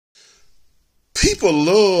People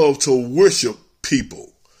love to worship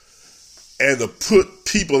people and to put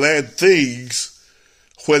people and things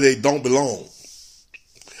where they don't belong.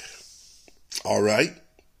 All right?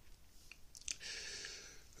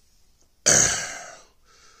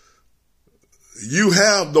 You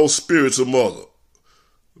have no spiritual mother,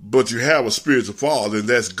 but you have a spiritual father, and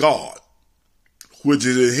that's God, which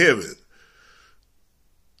is in heaven.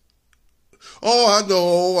 Oh, I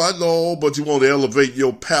know, but you want to elevate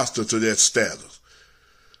your pastor to that status.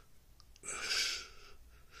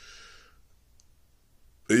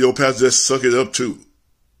 And your pastor just suck it up too.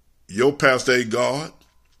 Your pastor ain't God.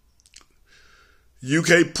 You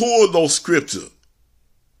can't pull no scripture.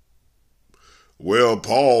 Well,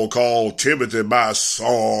 Paul called Timothy my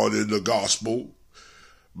son in the gospel.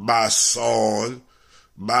 My son,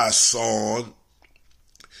 my son.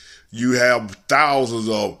 You have thousands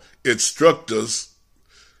of instructors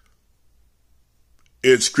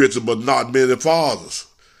in scripture, but not many fathers.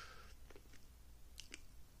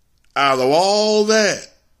 Out of all that,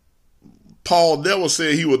 Paul never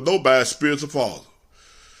said he was nobody's spiritual father.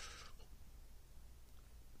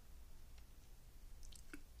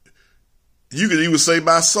 You can even say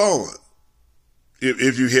my son.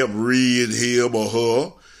 If you help read him or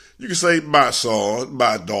her, you can say my son,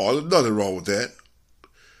 my daughter. Nothing wrong with that.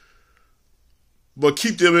 But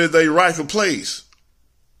keep them in their rightful place.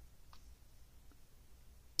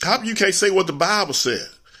 How come you can't say what the Bible said?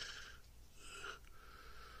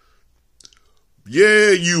 Yeah,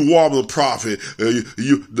 you woman prophet.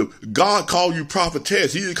 God called you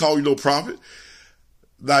prophetess. He didn't call you no prophet.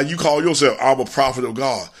 Now you call yourself, I'm a prophet of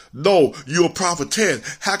God. No, you're a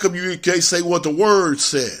prophetess. How come you can't say what the word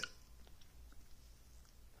said?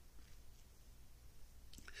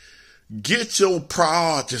 Get your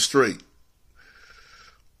priorities straight.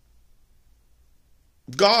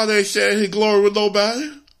 God ain't sharing his glory with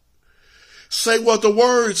nobody. Say what the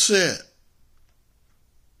word said.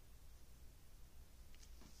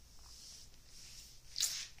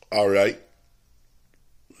 All right.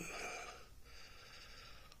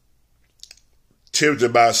 Timothy,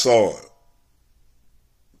 my son.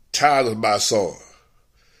 Titus, my son.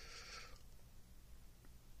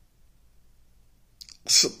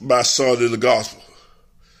 My son in the gospel.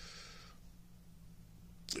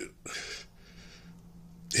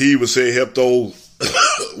 He even said help those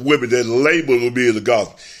women that labor will be in the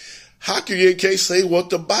gospel. How can you can't say what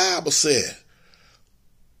the Bible said?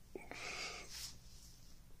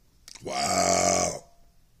 Wow.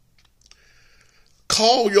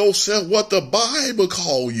 Call yourself what the Bible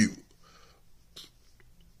call you.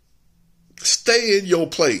 Stay in your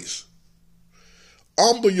place.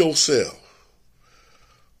 Humble yourself.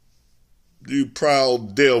 You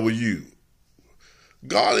proud devil, you.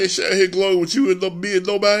 God ain't sharing his glory with you and me and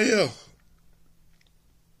nobody else.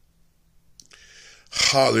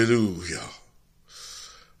 Hallelujah.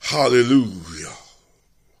 Hallelujah.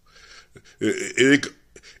 It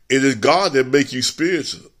is God that makes you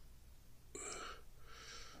spiritual.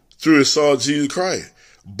 Through his son, Jesus Christ.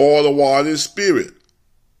 Born of water and spirit.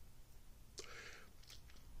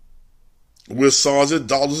 We're sons and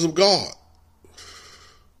daughters of God.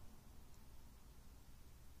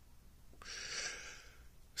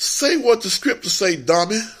 Say what the scriptures say,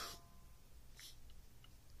 dummy.